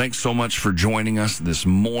Thanks so much for joining us this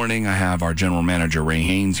morning. I have our general manager, Ray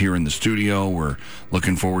Haynes, here in the studio. We're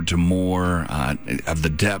looking forward to more of the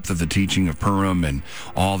depth of the teaching of Purim and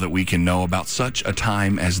all that we can know about such a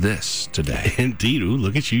time as this today. Indeed. Ooh,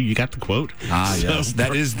 look at you. You got the quote. Yes.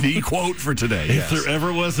 That is the quote for today. If there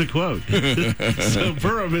ever was a quote. So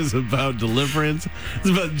Purim is about deliverance. It's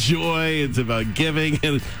about joy. It's about giving.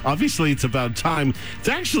 And obviously, it's about time. It's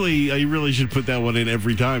actually, I really should put that one in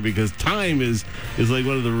every time because time is like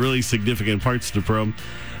one of the really significant parts to Purim.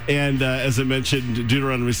 And as I mentioned,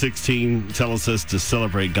 Deuteronomy 16 tells us to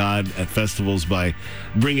celebrate God at festivals by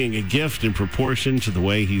bringing a gift in proportion to the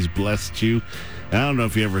way he's blessed you. I don't know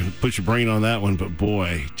if you ever put your brain on that one, but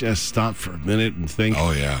boy, just stop for a minute and think.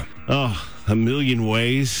 Oh, yeah. A million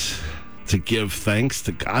ways to give thanks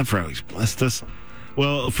to God for how he's blessed us.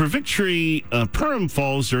 Well, for Victory, Purim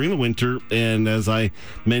falls during the winter, and as I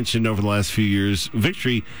mentioned over the last few years,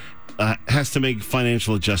 Victory has to make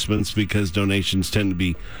financial adjustments because donations tend to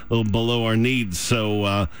be a little below our needs.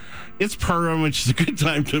 So it's Purim, which is a good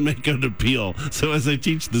time to make an appeal. So as I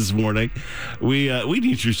teach this morning, we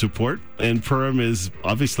need your support, and Purim is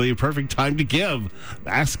obviously a perfect time to give,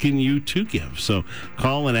 asking you to give. So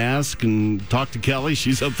call and ask and talk to Kelly.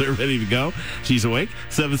 She's up there ready to go. She's awake.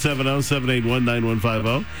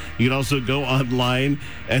 770-781-9150. You can also go online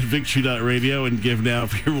at victory.radio and give now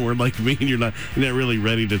if you're more like me and you're not really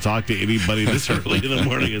ready to talk to anybody this early in the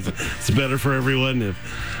morning. It's better for everyone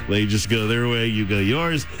if they just go their way, you go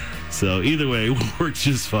yours. So either way, it works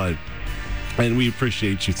just fine. And we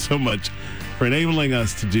appreciate you so much for enabling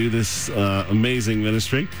us to do this amazing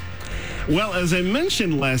ministry. Well, as I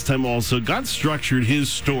mentioned last time also, God structured his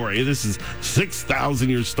story, this is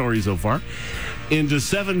 6,000-year story so far, into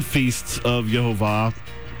 7 feasts of Yehovah,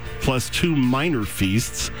 plus 2 minor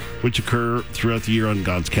feasts, which occur throughout the year on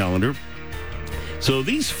God's calendar. So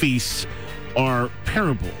these feasts are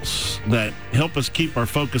parables that help us keep our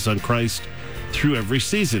focus on Christ through every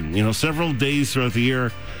season. You know, several days throughout the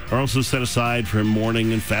year are also set aside for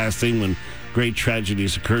mourning and fasting when great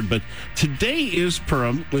tragedies occurred. But today is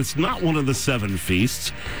Purim. It's not one of the 7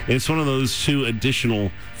 feasts. It's one of those 2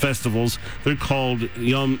 additional festivals. They're called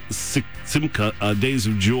Yom Simcha, Days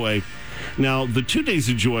of Joy. Now, the 2 Days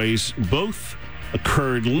of Joys both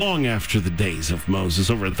occurred long after the days of Moses,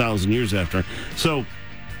 over 1,000 years after. So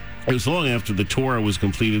it was long after the Torah was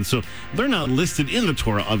completed, so they're not listed in the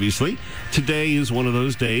Torah, obviously. Today is one of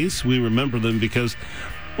those days. We remember them because,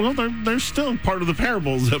 well, they're still part of the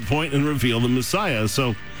parables that point and reveal the Messiah.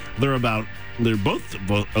 So they're both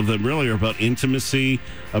of them really are about intimacy,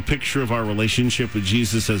 a picture of our relationship with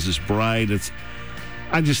Jesus as his bride.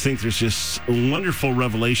 I just think there's just a wonderful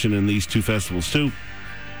revelation in these 2 festivals, too.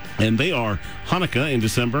 And they are Hanukkah in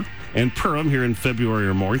December and Purim here in February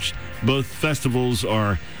or March. Both festivals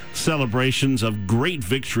are celebrations of great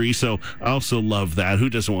victory, so I also love that. Who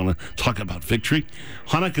doesn't want to talk about victory?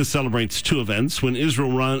 Hanukkah celebrates 2 events. When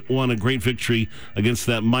Israel won a great victory against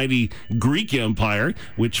that mighty Greek Empire,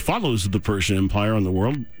 which follows the Persian Empire on the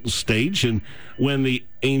world stage, and when the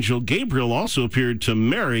angel Gabriel also appeared to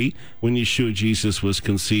Mary when Yeshua Jesus was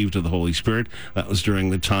conceived of the Holy Spirit. That was during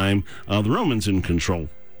the time of the Romans in control.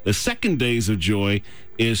 The 2nd Days of Joy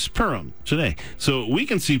is Purim today. So we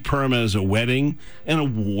can see Purim as a wedding and a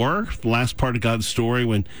war, the last part of God's story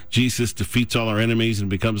when Jesus defeats all our enemies and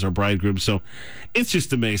becomes our bridegroom. So it's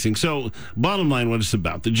just amazing. So bottom line, what it's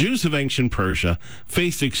about. The Jews of ancient Persia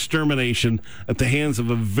faced extermination at the hands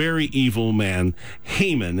of a very evil man,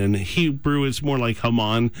 Haman. In Hebrew, it's more like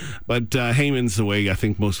Haman, but Haman's the way I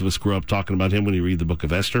think most of us grew up talking about him when you read the book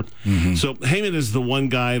of Esther. Mm-hmm. So Haman is the one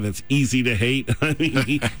guy that's easy to hate. I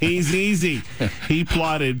mean, he's easy. He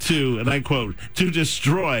plotted to, and I quote, to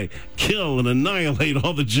destroy, kill, and annihilate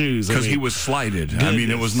all the Jews. Because he was slighted. Goodness. I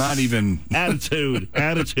mean, it was not even... Attitude,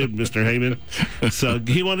 Mr. Haman. So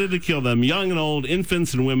he wanted to kill them, young and old,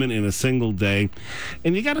 infants and women, in a single day.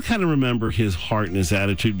 And you got to kind of remember his heart and his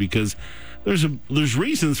attitude, because there's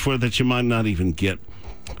reasons for it that you might not even get.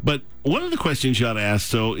 But one of the questions you ought to ask,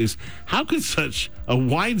 though, is how could such a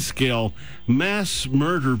wide-scale mass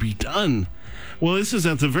murder be done? Well, this is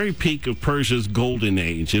at the very peak of Persia's golden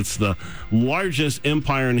age. It's the largest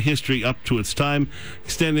empire in history up to its time,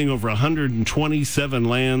 extending over 127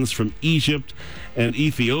 lands from Egypt and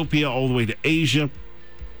Ethiopia all the way to Asia.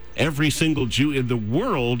 Every single Jew in the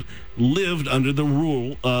world lived under the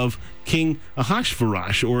rule of King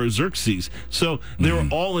Ahasuerus or Xerxes. So they were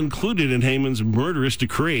all included in Haman's murderous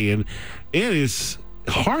decree. And it is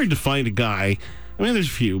hard to find a guy. I mean, there's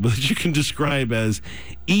a few, but you can describe as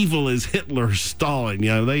evil as Hitler, Stalin.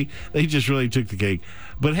 They just really took the cake.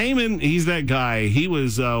 But Haman, he's that guy. He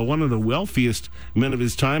was one of the wealthiest men of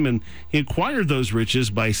his time, and he acquired those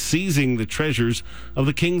riches by seizing the treasures of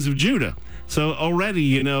the kings of Judah. So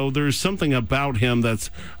already, there's something about him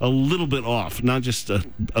that's a little bit off, not just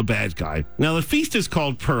a bad guy. Now, the feast is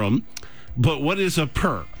called Purim, but what is a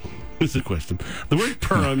pur? Is the question. The word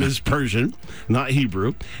Purim is Persian, not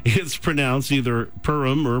Hebrew. It's pronounced either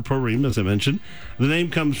Purim or Purim, as I mentioned. The name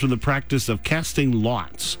comes from the practice of casting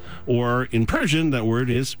lots, or in Persian, that word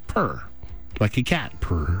is pur, like a cat,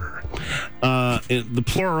 purr. The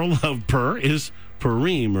plural of pur is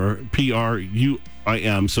Purim, or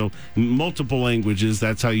P-R-U-I-M. So in multiple languages,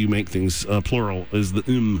 that's how you make things plural, is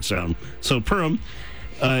the sound. So Purim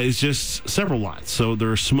is just several lots. So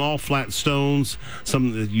there are small flat stones,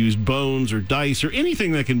 some that use bones or dice or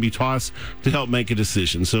anything that can be tossed to help make a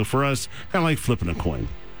decision. So for us, kind of like flipping a coin.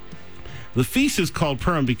 The feast is called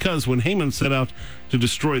Purim because when Haman set out to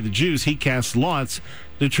destroy the Jews, he cast lots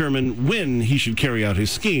to determine when he should carry out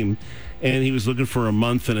his scheme. And he was looking for a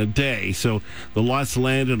month and a day. So the lots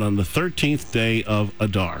landed on the 13th day of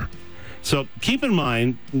Adar. So keep in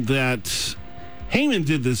mind that Haman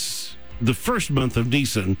did this the first month of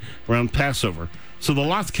Nisan, around Passover. So the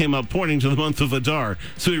lots came up pointing to the month of Adar.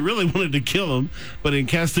 So he really wanted to kill him, but in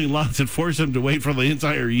casting lots, it forced him to wait for the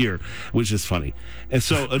entire year, which is funny. And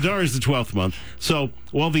so Adar is the 12th month. So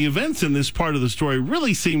while the events in this part of the story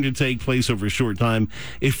really seem to take place over a short time,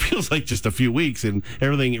 it feels like just a few weeks and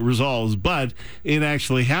everything resolves, but it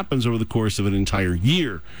actually happens over the course of an entire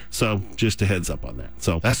year. So just a heads up on that.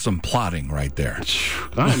 So That's some plotting right there.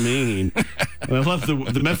 I mean, I love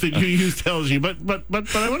the method you use tells you, but I want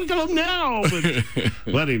to kill him now.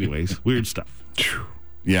 But anyways, weird stuff.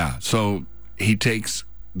 Yeah, so he takes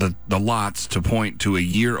the lots to point to a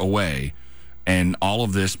year away, and all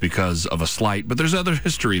of this because of a slight. But there's other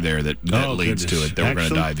history there that leads to it that we're going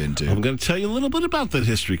to dive into. I'm going to tell you a little bit about that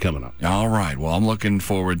history coming up. All right. Well, I'm looking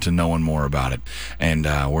forward to knowing more about it. And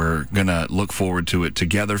we're going to look forward to it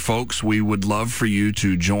together, folks. We would love for you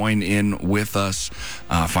to join in with us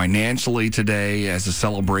financially today as a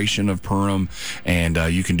celebration of Purim. And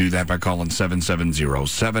you can do that by calling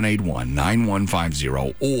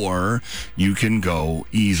 770-781-9150. Or you can go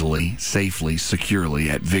easily, safely,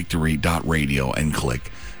 securely at victory.radio and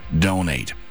click donate.